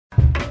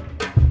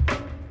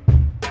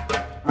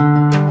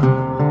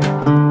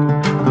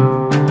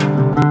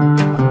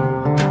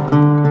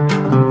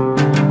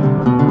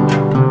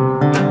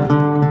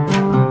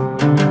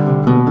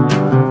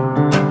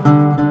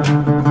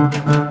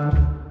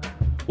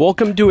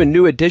Welcome to a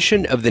new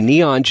edition of the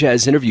Neon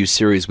Jazz interview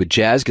series with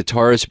jazz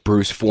guitarist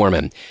Bruce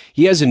Forman.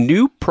 He has a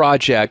new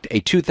project, a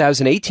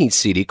 2018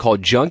 CD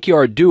called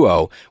Junkyard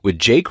Duo with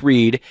Jake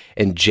Reed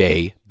and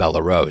Jay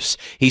Bellerose.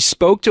 He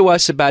spoke to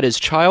us about his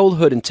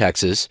childhood in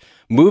Texas,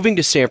 moving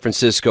to San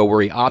Francisco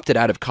where he opted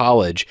out of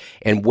college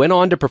and went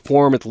on to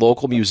perform with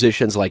local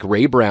musicians like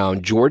Ray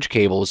Brown, George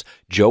Cables,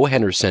 Joe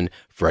Henderson,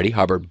 Freddie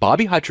Hubbard,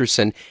 Bobby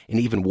Hutcherson, and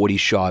even Woody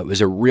Shaw. It was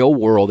a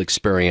real-world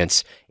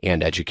experience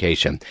and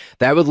education.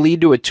 That would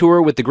lead to a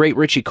tour with the great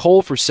Richie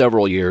Cole for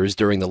several years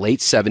during the late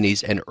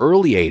 70s and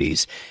early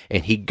 80s,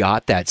 and he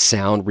got that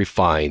sound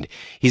refined.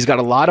 He's got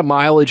a lot of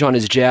mileage on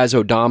his jazz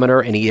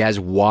odometer, and he has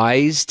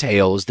wise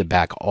tales to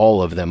back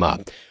all of them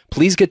up.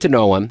 Please get to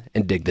know him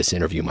and dig this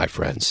interview, my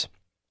friends.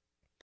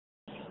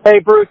 Hey,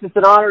 Bruce, it's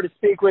an honor to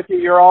speak with you.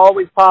 You're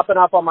always popping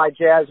up on my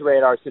jazz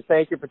radar, so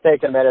thank you for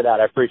taking a minute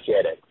out. I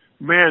appreciate it.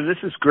 Man, this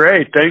is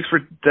great. Thanks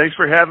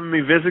for having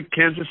me visit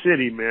Kansas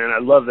City, man. I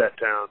love that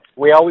town.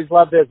 We always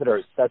love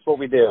visitors. That's what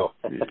we do.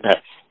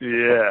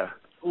 Yeah.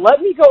 Let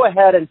me go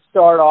ahead and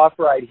start off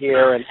right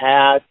here and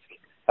ask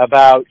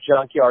about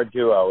Junkyard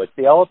Duo. It's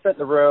the elephant in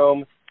the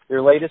room,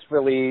 your latest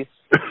release.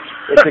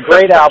 It's a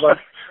great album.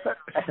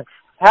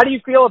 How do you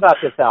feel about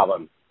this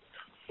album?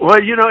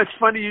 Well, you know, it's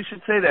funny you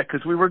should say that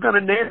because we were going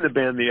to name the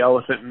band The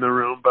Elephant in the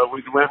Room, but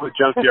we went with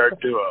Junkyard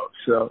Duo.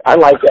 So I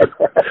like it.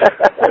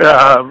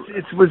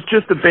 It was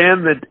just a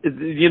band that,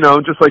 you know,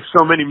 just like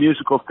so many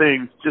musical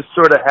things, just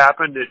sort of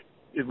happened.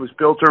 It was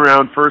built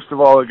around, first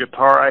of all, a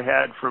guitar I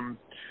had from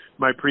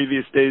my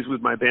previous days with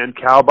my band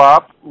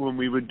Cowbop. When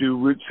we would do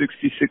Route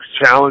 66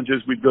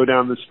 challenges, we'd go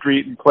down the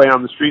street and play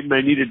on the street, and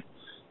I needed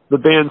the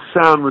band's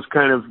sound was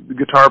kind of the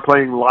guitar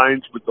playing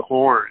lines with the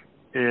horn.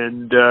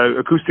 And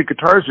acoustic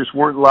guitars just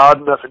weren't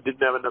loud enough and didn't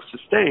have enough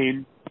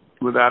sustain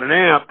without an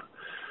amp,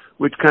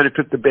 which kind of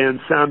took the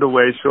band's sound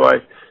away. So I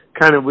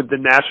kind of, with the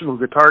National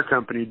Guitar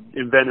Company,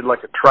 invented like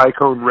a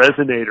tricone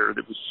resonator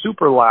that was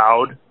super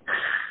loud,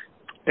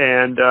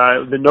 and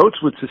the notes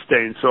would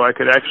sustain, so I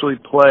could actually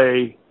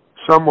play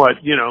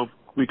somewhat, you know,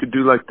 we could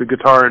do like the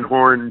guitar and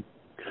horn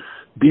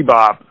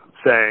bebop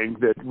thing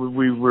that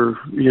we were,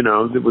 you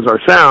know, that was our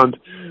sound.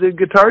 The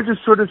guitar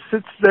just sort of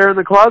sits there in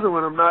the closet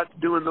when I'm not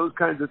doing those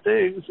kinds of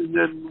things. And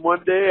then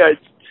one day I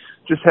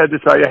just had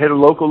this, I had a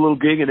local little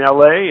gig in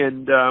LA,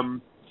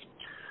 and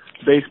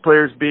bass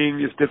players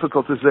being as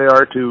difficult as they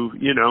are to,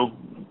 you know,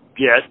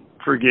 get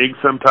for gigs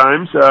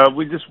sometimes,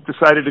 we just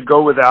decided to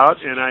go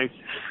without, and I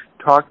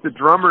talked the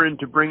drummer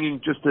into bringing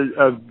just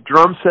a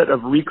drum set of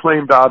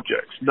reclaimed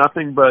objects,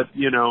 nothing but,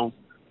 you know,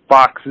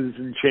 boxes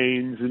and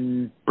chains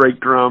and brake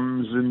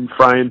drums and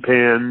frying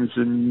pans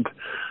and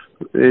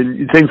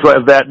things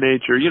of that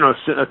nature. You know,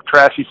 a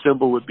trashy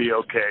cymbal would be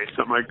okay,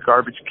 something like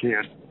garbage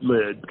can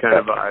lid kind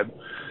of vibe.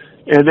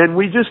 And then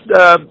we just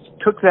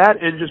took that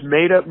and just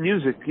made up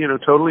music, you know,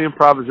 totally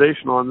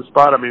improvisational on the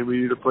spot. I mean,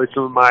 we either play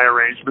some of my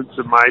arrangements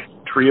of my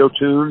trio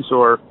tunes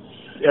or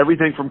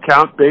everything from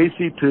Count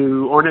Basie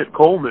to Ornette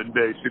Coleman,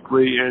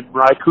 basically, and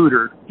Ry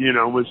Cooder, you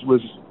know,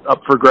 was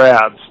up for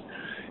grabs.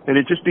 And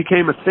it just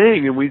became a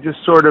thing, and we just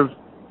sort of,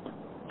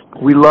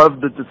 we loved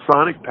that the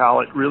sonic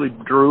palette really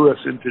drew us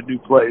into new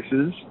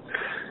places.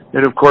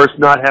 And of course,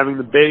 not having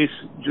the bass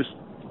just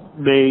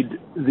made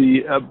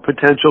the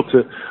potential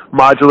to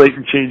modulate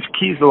and change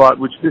keys a lot,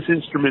 which this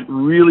instrument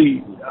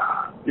really,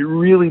 it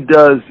really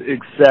does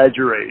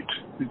exaggerate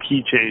the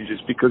key changes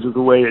because of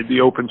the way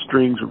the open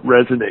strings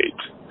resonate.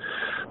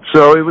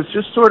 So it was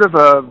just sort of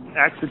a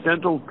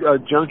accidental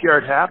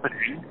junkyard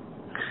happening.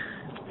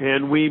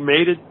 And we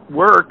made it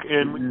work,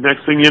 and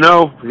next thing you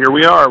know, here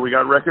we are. We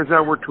got records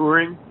out, we're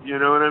touring, you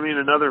know what I mean?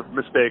 Another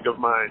mistake of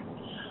mine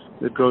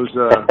that goes,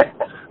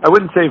 I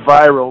wouldn't say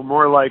viral,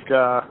 more like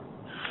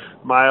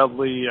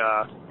mildly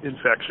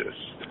infectious.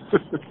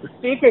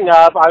 Speaking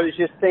of, I was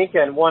just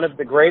thinking, one of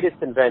the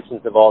greatest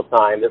inventions of all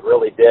time that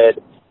really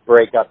did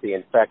break up the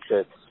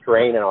infectious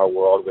strain in our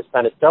world was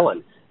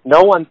penicillin.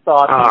 No one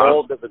thought the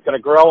mold that was going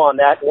to grow on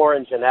that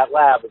orange in that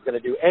lab was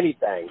going to do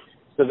anything.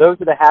 So those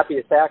are the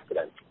happiest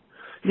accidents.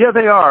 Yeah,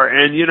 they are.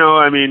 And, you know,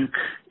 I mean,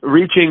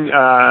 reaching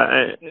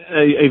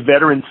a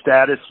veteran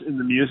status in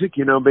the music,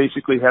 you know,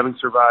 basically having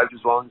survived as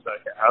long as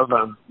I have,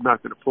 I'm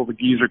not going to pull the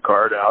geezer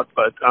card out,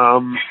 but,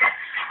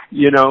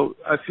 you know,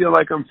 I feel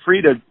like I'm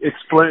free to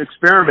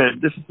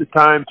experiment. This is the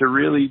time to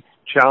really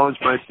challenge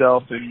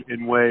myself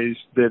in ways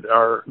that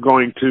are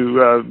going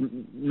to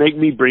make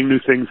me bring new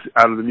things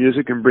out of the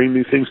music and bring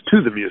new things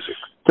to the music.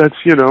 That's,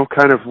 you know,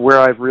 kind of where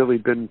I've really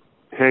been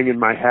hanging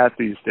my hat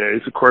these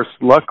days. Of course,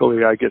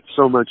 luckily, I get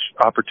so much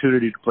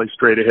opportunity to play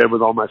straight ahead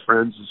with all my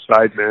friends as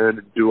sideman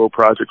and duo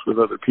projects with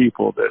other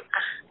people that,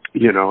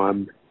 you know,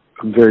 I'm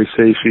very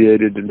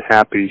satiated and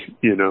happy,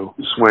 you know,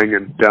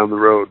 swinging down the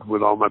road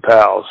with all my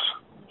pals.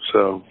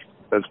 So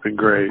that's been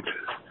great.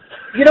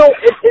 You know,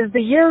 as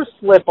the years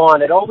slip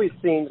on, it always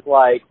seems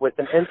like with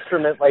an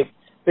instrument like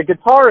The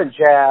guitar in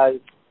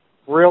jazz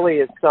really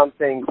is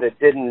something that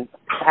didn't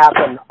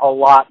happen a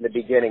lot in the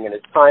beginning, and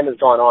as time has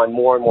gone on,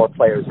 more and more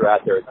players are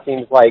out there. It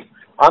seems like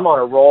I'm on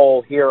a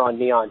roll here on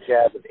Neon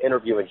Jazz of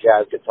interviewing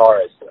jazz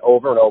guitarists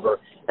over and over,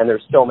 and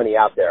there's so many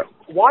out there.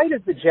 Why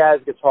does the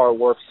jazz guitar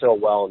work so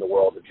well in the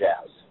world of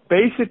jazz?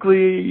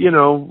 Basically,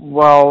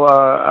 while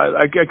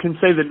I can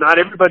say that not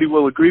everybody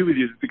will agree with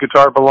you that the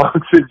guitar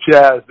belongs in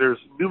jazz, there's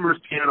numerous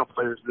piano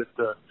players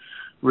that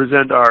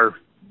resent our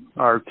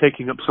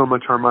taking up so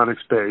much harmonic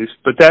space.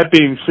 But that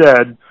being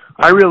said,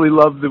 I really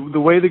love the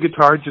way the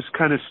guitar just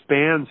kind of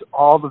spans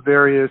all the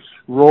various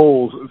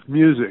roles of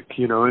music.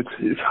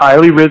 It's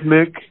highly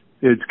rhythmic.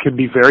 It can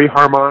be very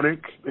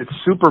harmonic. It's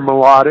super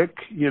melodic.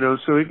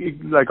 So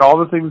like all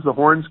the things the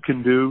horns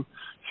can do,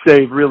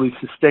 say really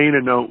sustain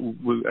a note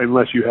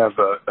unless you have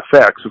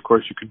effects. Of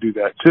course, you can do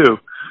that too.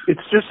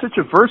 It's just such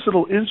a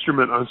versatile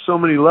instrument on so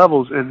many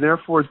levels, and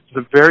therefore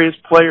the various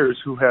players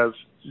who have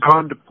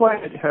gone to play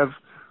it have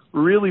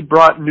really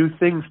brought new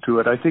things to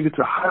it. I think it's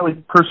a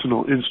highly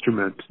personal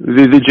instrument.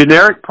 The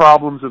generic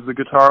problems of the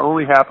guitar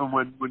only happen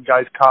when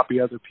guys copy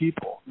other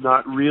people,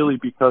 not really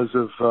because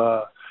of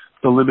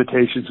the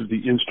limitations of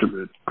the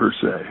instrument, per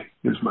se,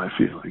 is my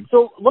feeling.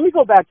 So let me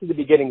go back to the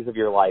beginnings of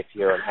your life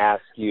here and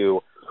ask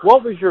you,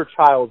 what was your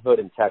childhood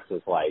in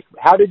Texas like?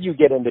 How did you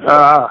get into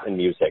jazz and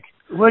music?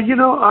 Well,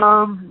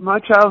 my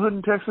childhood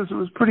in Texas, it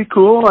was pretty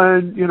cool,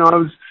 and,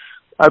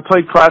 I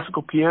played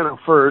classical piano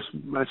first.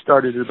 I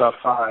started at about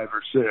 5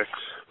 or 6.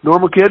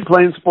 Normal kid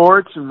playing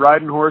sports and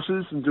riding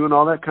horses and doing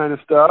all that kind of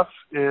stuff,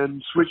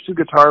 and switched to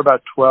guitar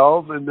about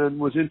 12, and then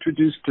was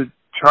introduced to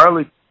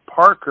Charlie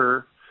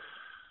Parker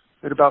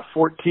at about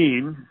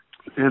 14,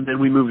 and then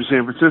we moved to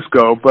San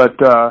Francisco. But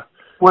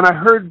when I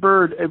heard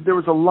Bird, there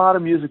was a lot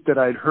of music that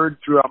I'd heard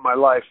throughout my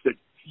life that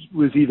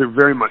was either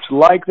very much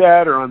like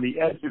that or on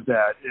the edge of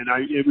that, and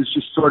it was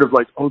just sort of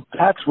like, oh,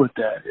 that's what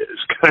that is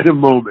kind of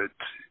moment.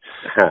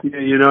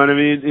 You know what I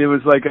mean? It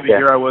was like,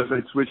 here I was,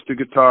 I'd switched to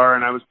guitar,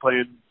 and I was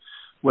playing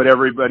what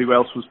everybody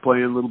else was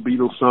playing, little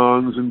Beatles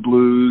songs and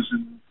blues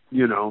and,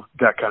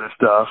 that kind of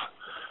stuff,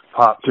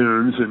 pop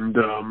tunes, and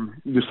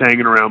just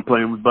hanging around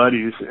playing with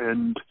buddies.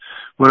 And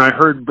when I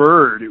heard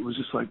Bird, it was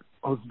just like,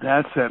 oh,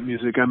 that's that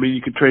music. I mean,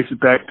 you could trace it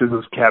back to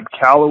those Cab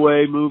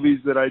Calloway movies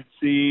that I'd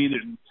seen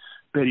and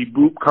Betty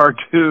Boop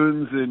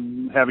cartoons,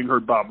 and having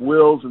heard Bob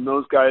Wills and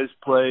those guys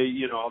play,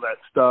 all that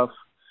stuff.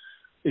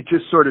 It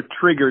just sort of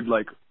triggered,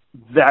 like,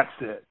 that's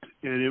it.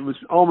 And it was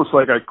almost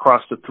like I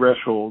crossed a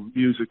threshold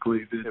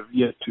musically that have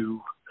yet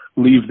to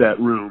leave that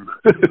room.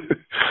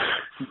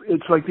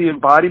 It's like the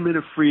embodiment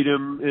of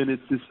freedom, and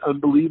it's this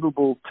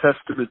unbelievable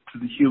testament to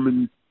the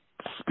human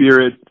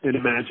spirit and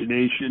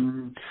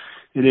imagination.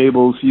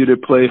 Enables you to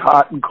play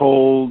hot and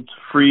cold,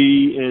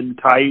 free and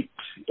tight.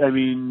 I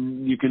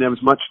mean, you can have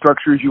as much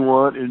structure as you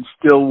want and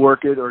still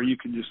work it, or you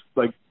can just,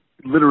 like,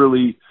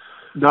 literally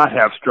not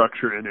have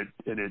structure in it,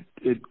 and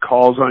it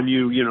calls on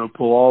you,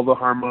 pull all the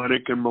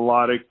harmonic and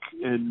melodic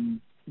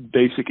and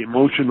basic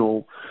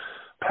emotional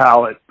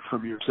palette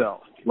from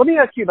yourself. Let me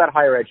ask you about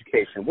higher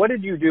education. What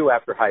did you do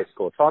after high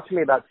school? Talk to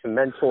me about some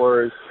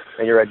mentors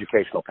and your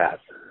educational path.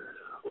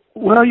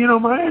 Well,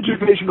 my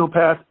educational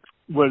path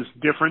was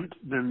different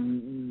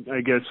than,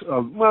 I guess, it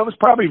was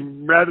probably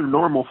rather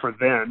normal for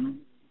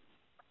then.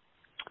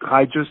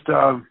 I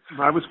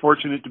was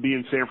fortunate to be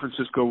in San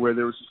Francisco, where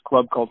there was this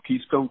club called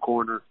Keystone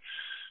Corner,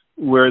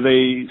 where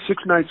they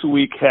 6 nights a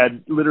week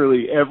had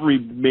literally every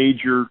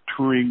major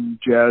touring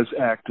jazz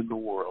act in the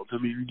world.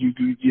 I mean,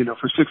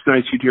 for 6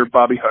 nights you'd hear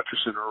Bobby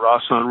Hutcherson or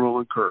Rahsaan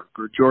Roland Kirk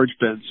or George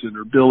Benson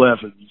or Bill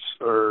Evans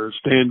or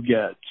Stan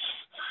Getz,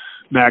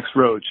 Max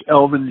Roach,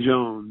 Elvin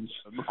Jones,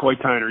 McCoy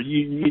Tyner.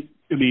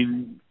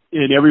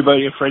 And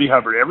everybody, Freddie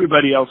Hubbard,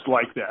 everybody else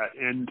like that.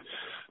 And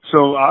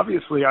so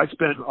obviously I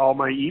spent all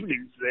my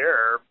evenings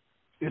there.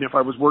 And if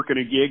I was working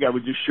a gig, I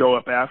would just show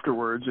up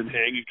afterwards and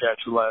hang and catch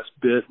the last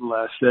bit and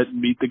last set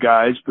and meet the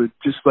guys. But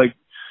just like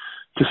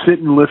to sit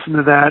and listen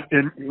to that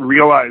and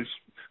realize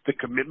the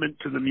commitment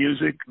to the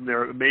music and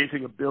their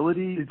amazing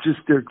ability, just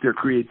their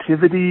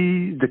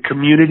creativity, the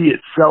community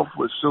itself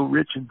was so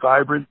rich and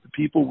vibrant. The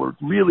people were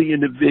really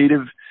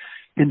innovative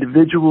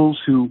individuals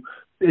who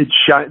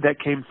that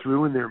came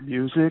through in their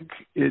music.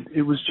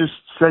 It was just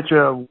such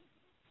a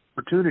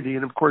opportunity.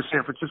 And of course,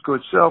 San Francisco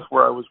itself,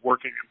 where I was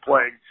working and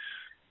playing,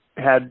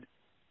 had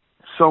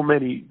so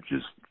many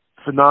just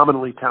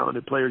phenomenally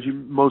talented players.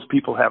 Most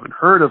people haven't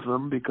heard of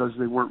them because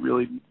they weren't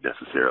really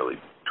necessarily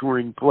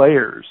touring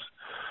players,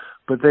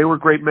 but they were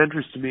great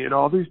mentors to me. And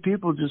all these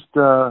people just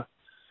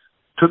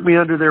took me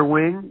under their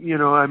wing.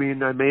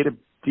 I made a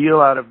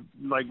deal out of,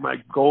 like, my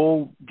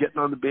goal getting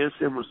on the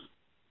bandstand was,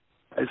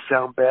 I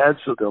sound bad,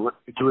 so they'll let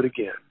me do it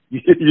again.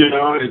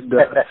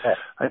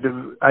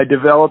 And I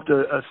developed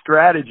a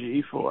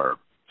strategy for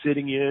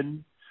sitting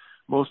in,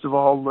 most of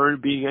all,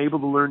 being able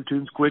to learn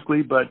tunes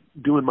quickly, but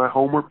doing my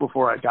homework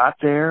before I got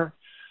there,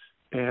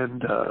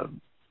 and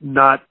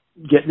not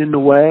getting in the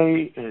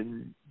way,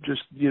 and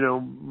just,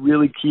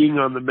 really keying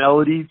on the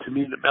melody. To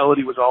me, the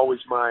melody was always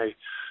my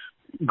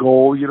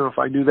goal. You know, if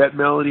I knew that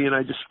melody and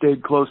I just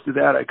stayed close to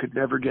that, I could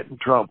never get in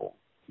trouble,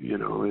 you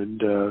know, and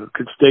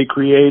could stay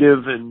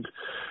creative. And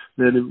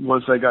then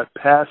once I got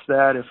past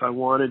that, if I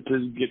wanted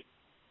to get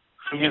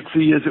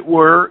fancy, as it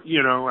were,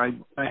 you know,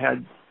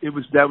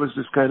 that was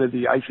just kind of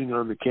the icing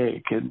on the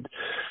cake. And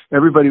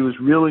everybody was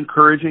real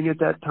encouraging at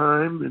that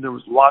time, and there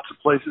was lots of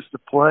places to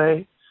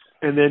play.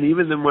 And then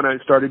even then when I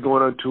started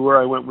going on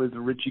tour, I went with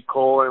Richie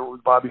Cole, I went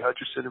with Bobby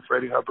Hutcherson and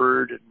Freddie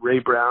Hubbard and Ray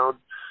Brown.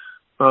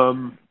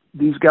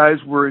 These guys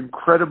were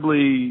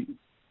incredibly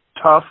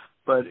tough,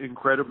 but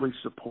incredibly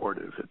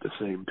supportive at the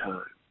same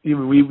time.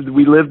 Even we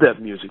lived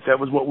that music. That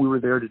was what we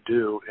were there to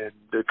do. And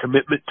the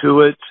commitment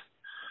to it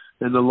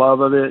and the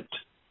love of it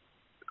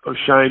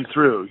shined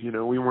through. You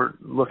know, we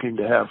weren't looking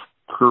to have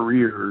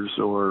careers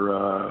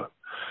or,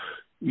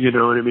 you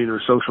know what I mean,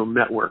 or social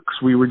networks.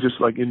 We were just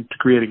like into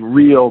creating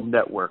real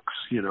networks,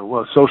 you know,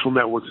 well, social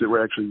networks that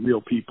were actually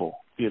real people,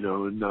 you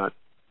know, and not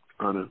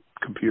on a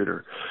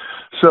computer.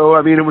 So,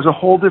 I mean, it was a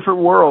whole different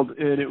world,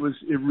 and it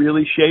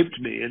really shaped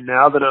me. And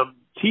now that I'm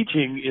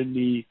teaching in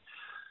the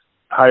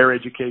higher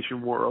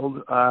education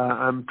world,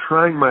 I'm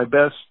trying my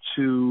best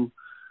to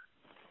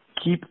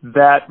keep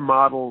that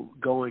model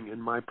going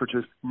in my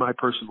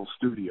personal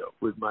studio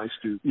with my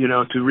students, you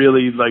know, to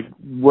really like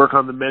work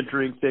on the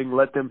mentoring thing,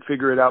 let them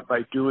figure it out by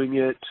doing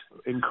it,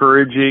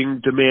 encouraging,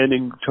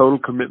 demanding total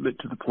commitment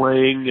to the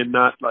playing and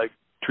not like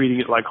treating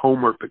it like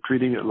homework, but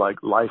treating it like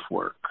life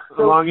work.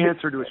 A long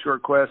answer to a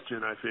short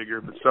question, I figure,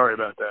 but sorry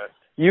about that.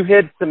 You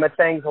hit some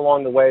things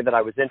along the way that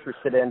I was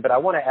interested in, but I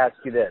want to ask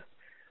you this.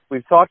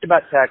 We've talked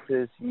about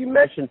Texas. You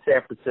mentioned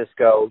San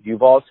Francisco.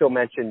 You've also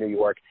mentioned New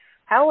York.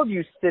 How have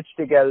you stitched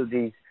together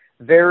these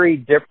very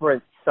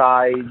different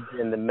sides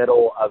in the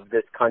middle of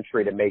this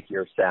country to make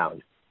your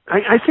sound?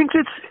 I think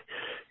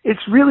it's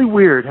really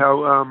weird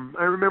how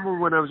I remember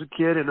when I was a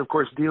kid and, of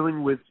course,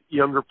 dealing with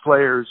younger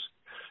players,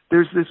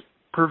 there's this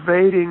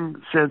pervading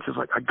sense of,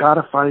 like, I got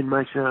to find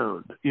my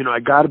sound. You know, I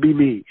got to be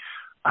me.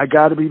 I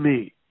got to be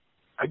me.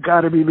 I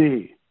got to be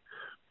me.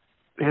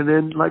 And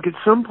then, like, at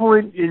some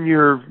point in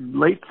your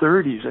late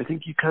 30s, I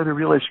think you kind of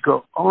realize, you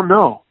go, oh,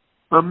 no.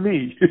 I'm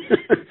me.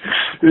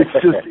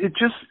 It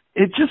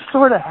just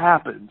sort of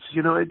happens,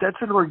 you know. That's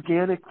an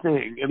organic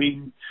thing. I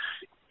mean,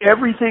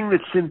 everything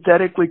that's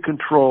synthetically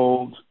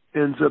controlled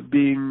ends up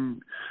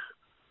being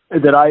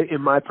that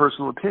in my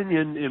personal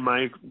opinion, in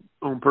my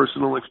own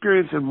personal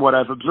experience, and what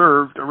I've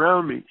observed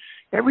around me,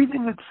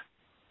 everything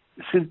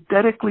that's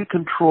synthetically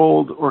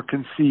controlled or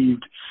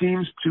conceived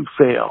seems to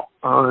fail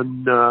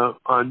on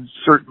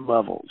certain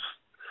levels.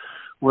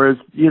 Whereas,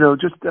 you know,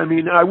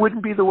 I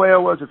wouldn't be the way I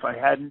was if I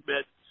hadn't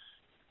met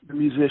the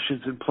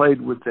musicians and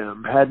played with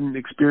them, hadn't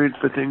experienced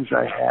the things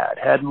I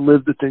hadn't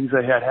lived the things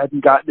I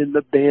hadn't gotten in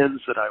the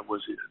bands that I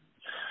was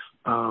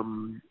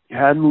in,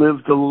 hadn't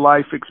lived the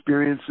life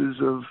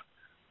experiences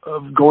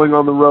of going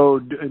on the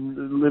road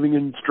and living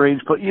in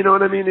strange places. You know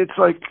what I mean? It's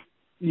like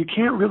you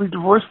can't really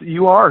divorce it.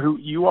 You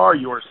are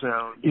your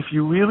sound. If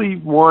you really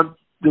want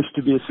this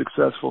to be a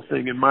successful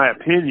thing, in my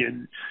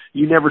opinion,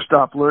 you never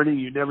stop learning,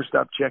 you never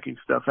stop checking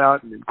stuff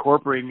out and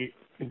incorporating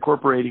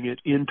it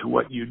into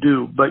what you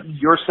do. But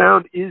your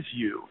sound is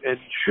you and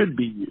should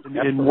be you.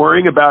 And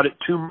worrying about it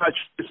too much,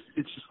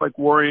 it's just like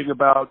worrying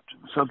about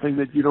something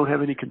that you don't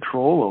have any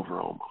control over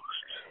almost.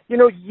 You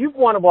know, you've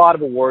won a lot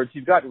of awards.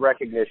 You've gotten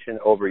recognition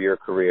over your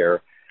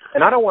career.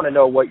 And I don't want to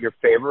know what your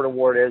favorite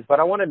award is, but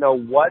I want to know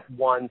what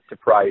one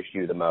surprised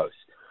you the most.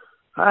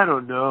 I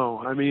don't know.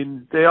 I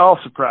mean, they all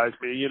surprise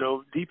me. You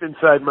know, deep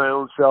inside my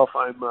own self,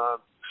 I'm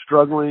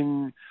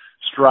struggling,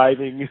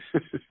 striving,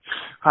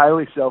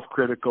 highly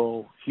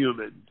self-critical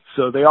human.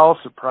 So they all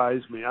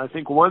surprise me. I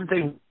think one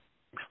thing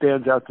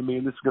stands out to me,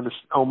 and this is going to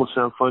almost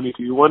sound funny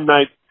to you. One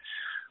night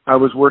I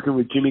was working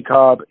with Jimmy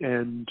Cobb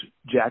and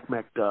Jack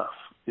McDuff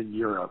in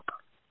Europe.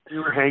 We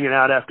were hanging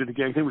out after the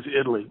gig. I think it was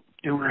Italy.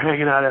 And we were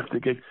hanging out after the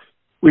gig.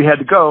 We had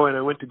to go, and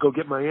I went to go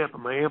get my amp,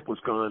 and my amp was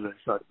gone. I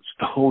thought it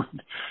was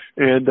stoned.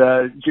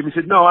 And Jimmy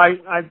said, no,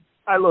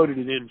 I loaded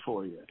it in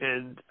for you.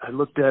 And I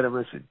looked at him,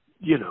 and I said,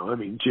 you know, I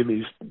mean,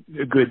 Jimmy's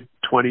a good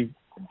 20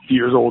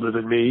 years older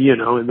than me, you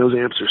know, and those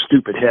amps are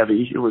stupid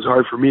heavy. It was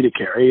hard for me to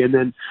carry. And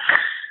then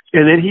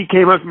he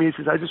came up to me and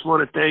says, I just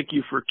want to thank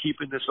you for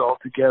keeping this all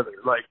together.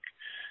 Like,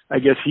 I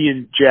guess he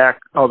and Jack,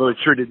 although it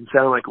sure didn't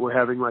sound like we're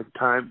having like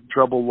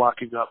trouble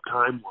locking up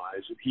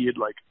time-wise, and he had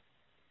like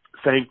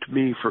thanked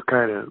me for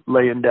kind of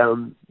laying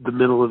down the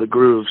middle of the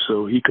groove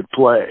so he could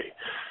play.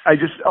 I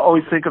just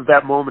always think of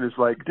that moment as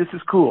like, this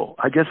is cool.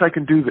 I guess I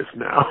can do this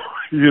now.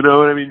 You know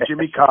what I mean?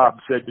 Jimmy Cobb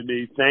said to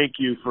me, thank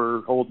you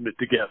for holding it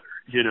together,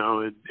 you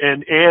know,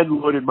 and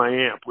loaded my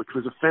amp, which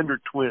was a Fender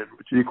Twin,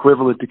 which is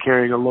equivalent to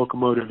carrying a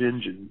locomotive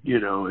engine. You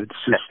know, it's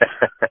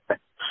just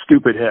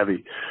stupid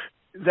heavy.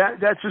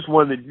 That's just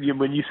one that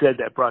when you said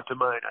that brought to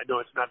mind. I know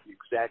it's not the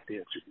exact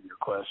answer to your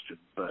question,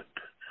 but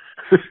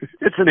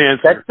it's an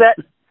answer.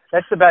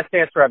 That's the best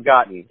answer I've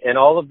gotten in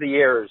all of the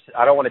years.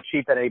 I don't want to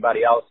cheapen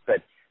anybody else, but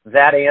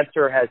that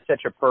answer has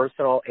such a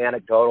personal,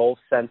 anecdotal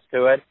sense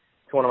to it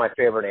It's one of my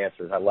favorite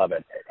answers. I love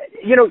it.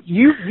 You know,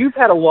 you've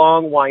had a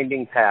long,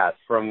 winding path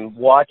from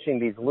watching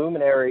these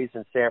luminaries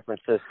in San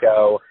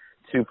Francisco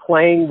to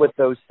playing with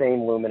those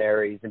same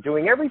luminaries and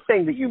doing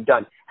everything that you've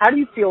done. How do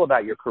you feel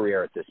about your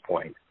career at this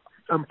point?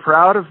 I'm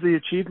proud of the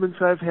achievements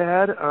I've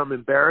had. I'm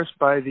embarrassed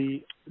by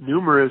the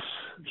numerous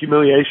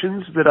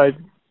humiliations that I've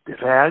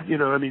had. You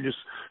know, I mean, just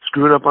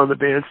screwing up on the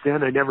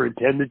bandstand. I never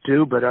intended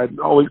to, but I'm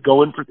always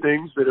going for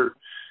things that are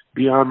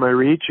beyond my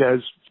reach,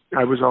 as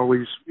I was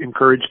always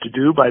encouraged to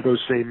do by those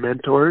same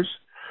mentors.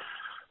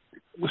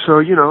 So,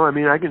 you know, I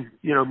mean, I can,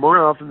 you know, more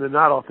often than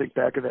not, I'll think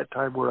back at that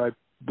time where I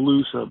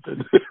blew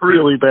something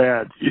really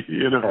bad,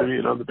 you know what I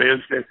mean, on the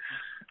bandstand.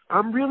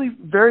 I'm really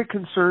very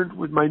concerned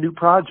with my new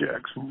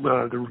projects,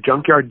 the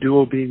Junkyard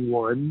Duo being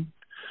one.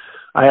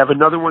 I have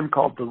another one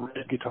called The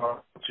Red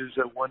Guitar, which is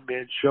a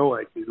one-man show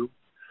I do,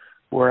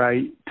 where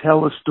I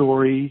tell a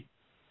story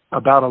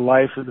about a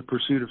life in the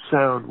pursuit of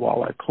sound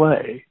while I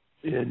play,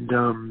 and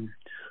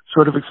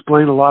sort of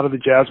explain a lot of the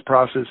jazz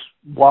process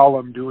while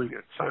I'm doing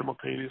it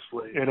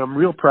simultaneously. And I'm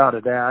real proud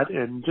of that,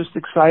 and just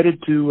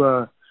excited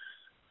to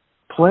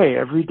play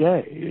every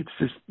day. It's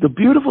just the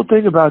beautiful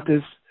thing about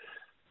this.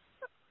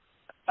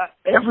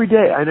 Every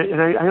day,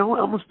 and I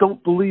almost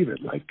don't believe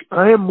it. Like,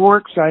 I am more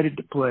excited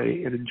to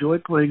play and enjoy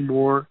playing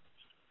more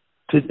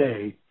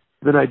today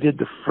than I did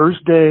the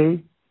first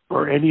day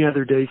or any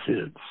other day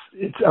since.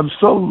 I'm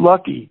so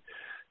lucky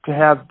to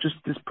have just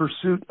this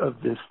pursuit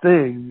of this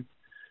thing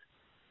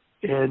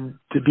and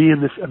to be in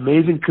this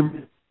amazing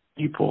community of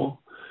people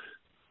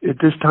at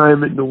this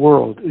time in the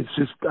world. It's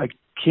just, I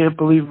can't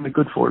believe my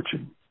good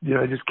fortune. You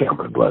know, I just count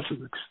my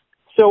blessings.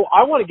 So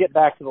I want to get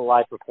back to the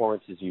live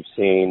performances you've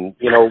seen.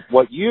 You know,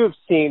 what you've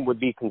seen would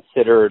be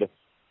considered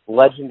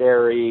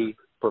legendary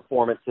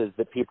performances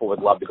that people would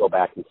love to go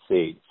back and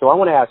see. So I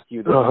want to ask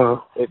you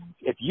this.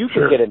 If you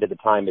could get into the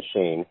time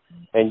machine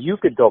and you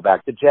could go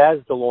back, the Jazz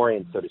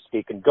DeLorean, so to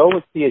speak, and go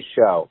and see a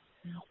show,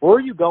 where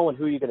are you going?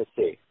 Who are you going to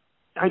see?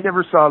 I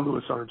never saw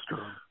Louis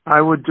Armstrong.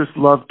 I would just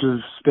love to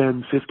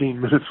spend 15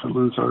 minutes with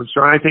Louis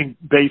Armstrong. I think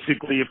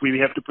basically if we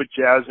have to put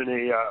jazz in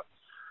a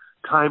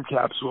time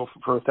capsule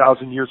for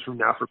 1,000 years from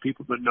now for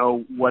people to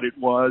know what it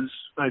was,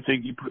 I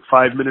think you put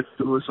 5 minutes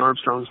to Louis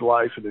Armstrong's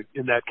life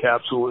in that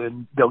capsule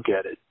and they'll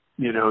get it.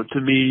 You know,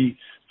 to me,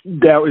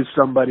 that was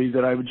somebody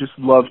that I would just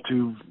love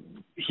to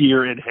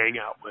hear and hang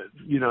out with.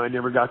 You know, I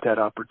never got that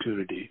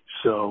opportunity.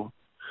 So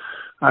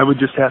I would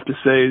just have to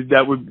say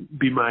that would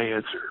be my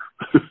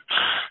answer.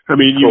 I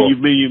mean, cool.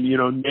 you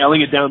know,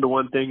 nailing it down to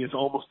one thing is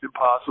almost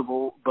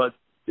impossible, but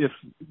if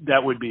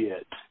that would be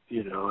it.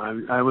 You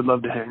know, I would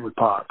love to hang with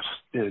Pops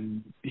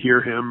and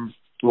hear him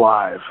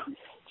live.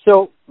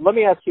 So let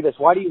me ask you this.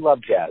 Why do you love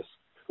jazz?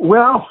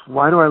 Well,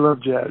 why do I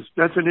love jazz?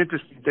 That's an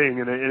interesting thing,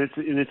 and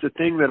it's a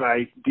thing that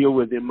I deal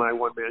with in my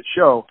one-man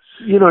show.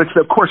 You know,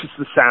 of course it's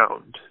the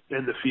sound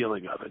and the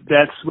feeling of it.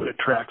 That's what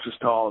attracts us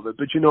to all of it.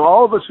 But, you know,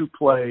 all of us who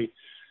play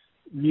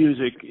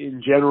music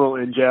in general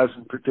and jazz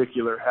in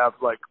particular have,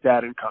 like,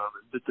 that in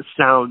common, that the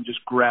sound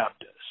just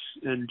grabbed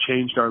us and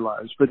changed our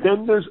lives. But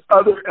then there's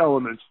other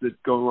elements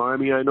that go on. I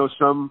mean, I know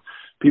some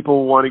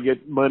people want to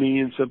get money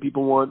and some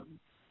people want,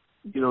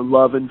 you know,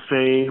 love and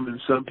fame,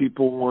 and some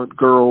people want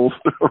girls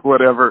or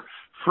whatever.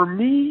 For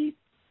me,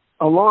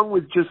 along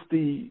with just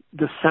the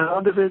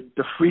sound of it,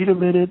 the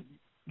freedom in it,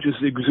 just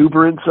the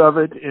exuberance of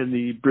it and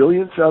the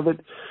brilliance of it,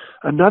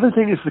 another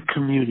thing is the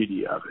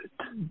community of it.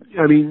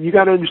 I mean, you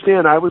got to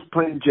understand, I was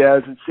playing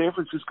jazz in San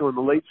Francisco in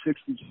the late 60s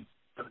and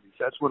 70s.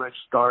 That's when I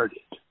started.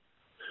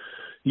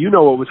 You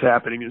know what was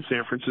happening in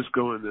San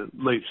Francisco in the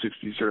late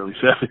 60s, early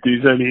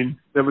 70s. I mean,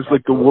 that was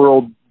like the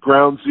world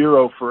ground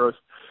zero for us,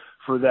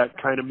 for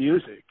that kind of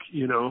music,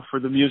 you know, for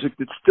the music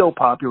that's still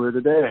popular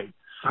today.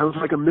 I was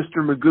like a Mr.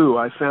 Magoo.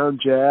 I found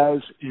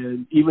jazz,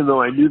 and even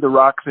though I knew the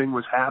rock thing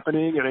was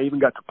happening, and I even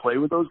got to play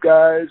with those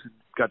guys, and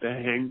got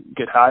to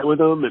get high with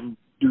them and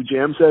do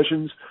jam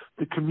sessions,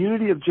 the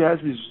community of jazz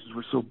musicians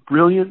were so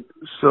brilliant,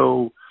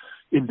 so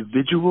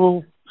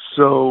individual,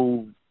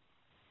 so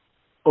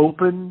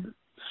open,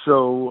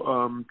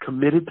 so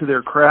committed to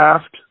their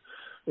craft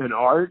and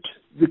art.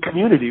 The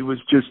community was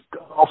just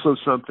also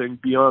something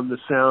beyond the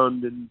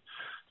sound and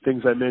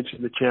things I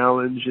mentioned, the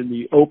challenge and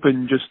the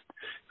open, just,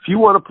 if you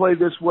want to play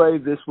this way,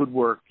 this would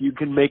work. You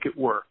can make it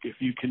work if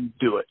you can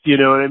do it. You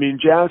know what I mean?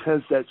 Jazz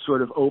has that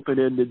sort of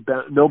open-ended,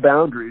 no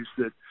boundaries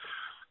that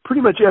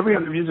pretty much every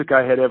other music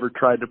I had ever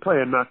tried to play,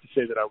 and not to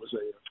say that I was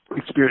an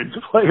experienced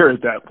player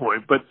at that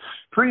point, but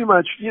pretty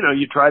much, you know,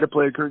 you try to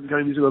play a certain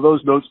kind of music, oh,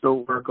 those notes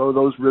don't work, oh,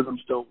 those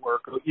rhythms don't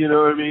work, you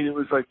know what I mean? It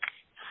was like,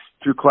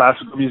 through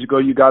classical music, oh,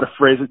 you got to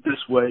phrase it this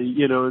way,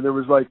 you know, and there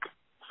was like,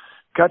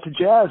 got to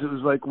jazz, it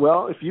was like,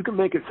 well, if you can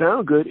make it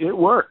sound good, it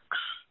works.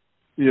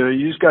 You know,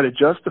 you just got to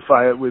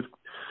justify it with,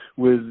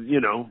 you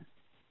know,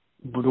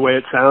 the way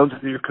it sounds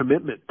and your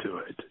commitment to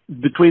it.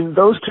 Between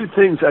those two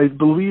things, I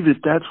believe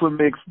that that's what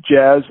makes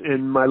jazz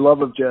and my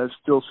love of jazz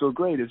still so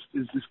great, is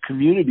this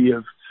community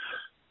of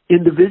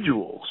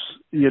individuals,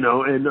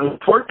 and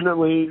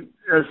unfortunately,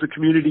 as the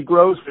community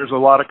grows, there's a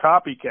lot of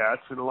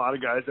copycats and a lot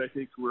of guys, I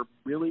think, who are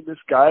really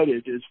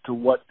misguided as to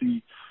what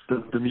the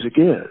music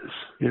is,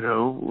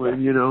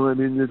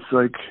 it's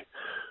like,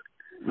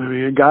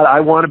 God,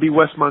 I want to be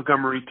Wes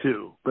Montgomery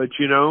too, but,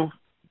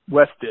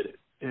 Wes did it.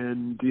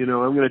 And,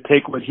 I'm going to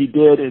take what he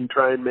did and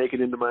try and make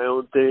it into my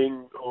own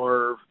thing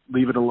or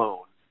leave it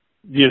alone.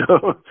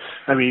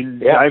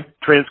 I've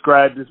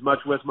transcribed as much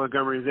Wes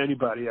Montgomery as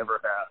anybody ever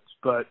has,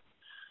 but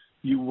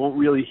you won't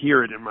really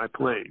hear it in my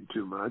playing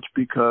too much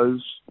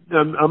because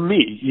I'm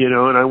me,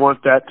 and I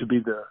want that to be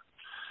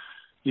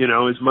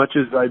as much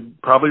as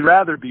I'd probably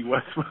rather be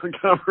Wes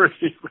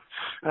Montgomery.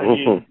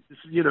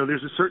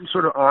 There's a certain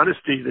sort of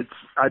honesty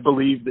I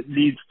believe that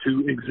needs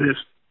to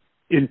exist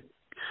in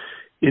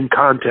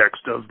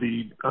context of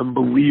the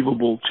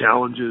unbelievable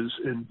challenges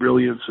and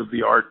brilliance of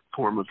the art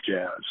form of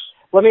jazz.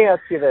 Let me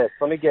ask you this.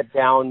 Let me get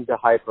down to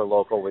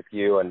hyper-local with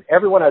you, and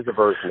everyone has a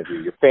version of you,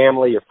 your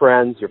family, your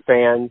friends, your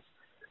fans.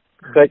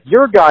 But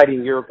you're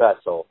guiding your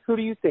vessel. Who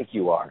do you think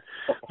you are?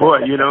 Boy,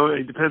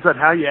 it depends on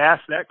how you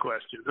ask that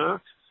question, huh?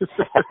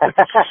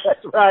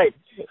 That's right.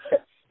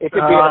 It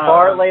could be in a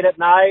bar late at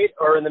night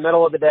or in the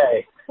middle of the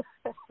day.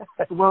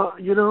 Well,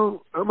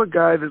 I'm a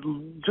guy that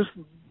just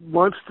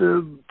wants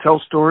to tell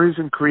stories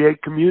and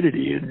create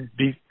community and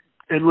be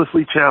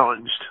endlessly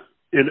challenged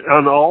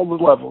on all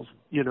the levels.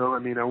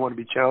 I want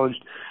to be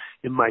challenged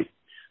in my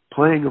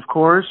playing, of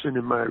course, and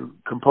in my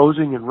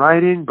composing and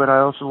writing, but I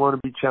also want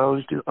to be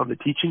challenged on the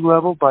teaching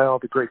level by all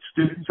the great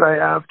students I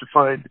have to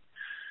find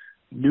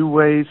new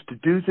ways to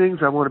do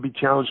things. I want to be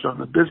challenged on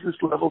the business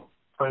level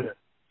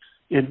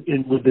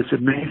with this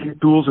amazing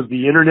tools of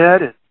the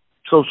internet and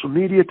social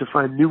media to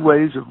find new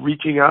ways of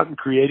reaching out and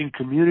creating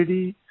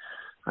community.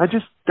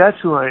 That's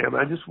who I am.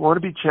 I just want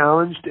to be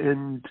challenged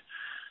and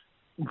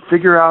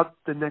figure out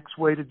the next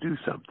way to do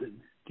something.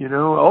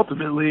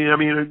 Ultimately,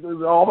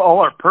 all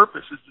our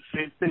purpose is the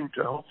same thing,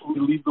 to hopefully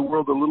leave the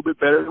world a little bit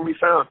better than we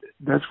found it.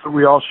 That's what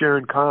we all share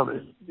in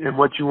common, and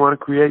what you want to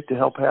create to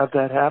help have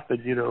that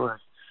happen.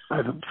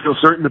 I feel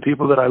certain the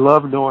people that I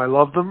love know I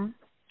love them,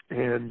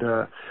 and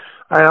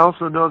I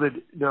also know that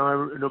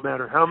no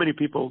matter how many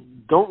people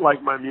don't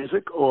like my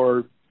music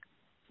or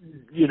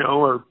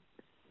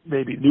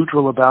maybe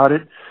neutral about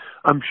it,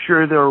 I'm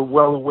sure they're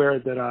well aware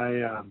that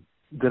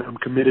I'm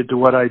committed to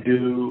what I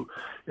do,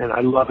 and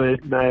I love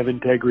it, and I have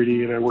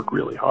integrity, and I work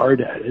really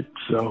hard at it.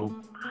 So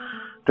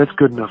that's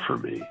good enough for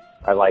me.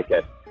 I like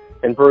it.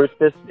 And Bruce,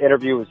 this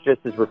interview was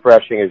just as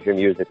refreshing as your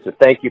music. So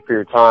thank you for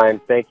your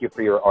time. Thank you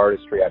for your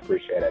artistry. I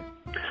appreciate it.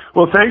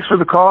 Well, thanks for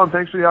the call, and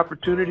thanks for the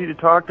opportunity to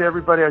talk to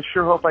everybody. I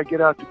sure hope I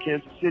get out to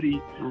Kansas City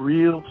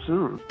real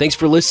soon. Thanks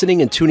for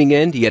listening and tuning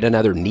in to yet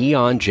another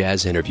Neon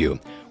Jazz interview,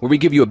 where we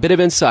give you a bit of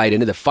insight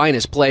into the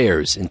finest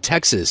players in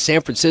Texas,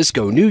 San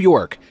Francisco, New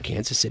York,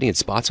 Kansas City, and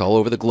spots all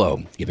over the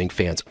globe, giving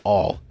fans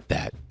all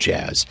that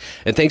jazz.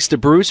 And thanks to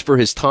Bruce for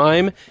his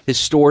time, his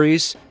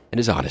stories, and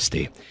his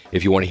honesty.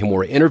 If you want to hear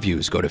more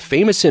interviews, go to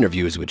Famous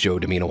Interviews with Joe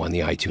Domino on the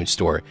iTunes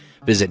Store.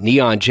 Visit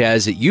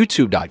neonjazz at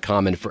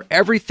youtube.com, and for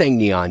everything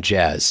Neon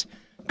Jazz,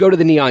 go to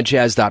the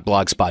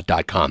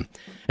neonjazz.blogspot.com.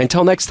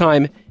 Until next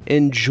time,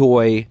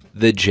 enjoy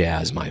the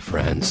jazz, my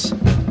friends.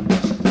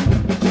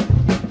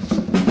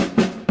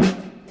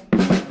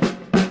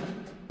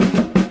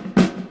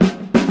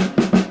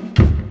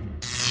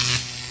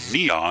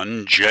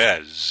 Neon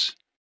Jazz.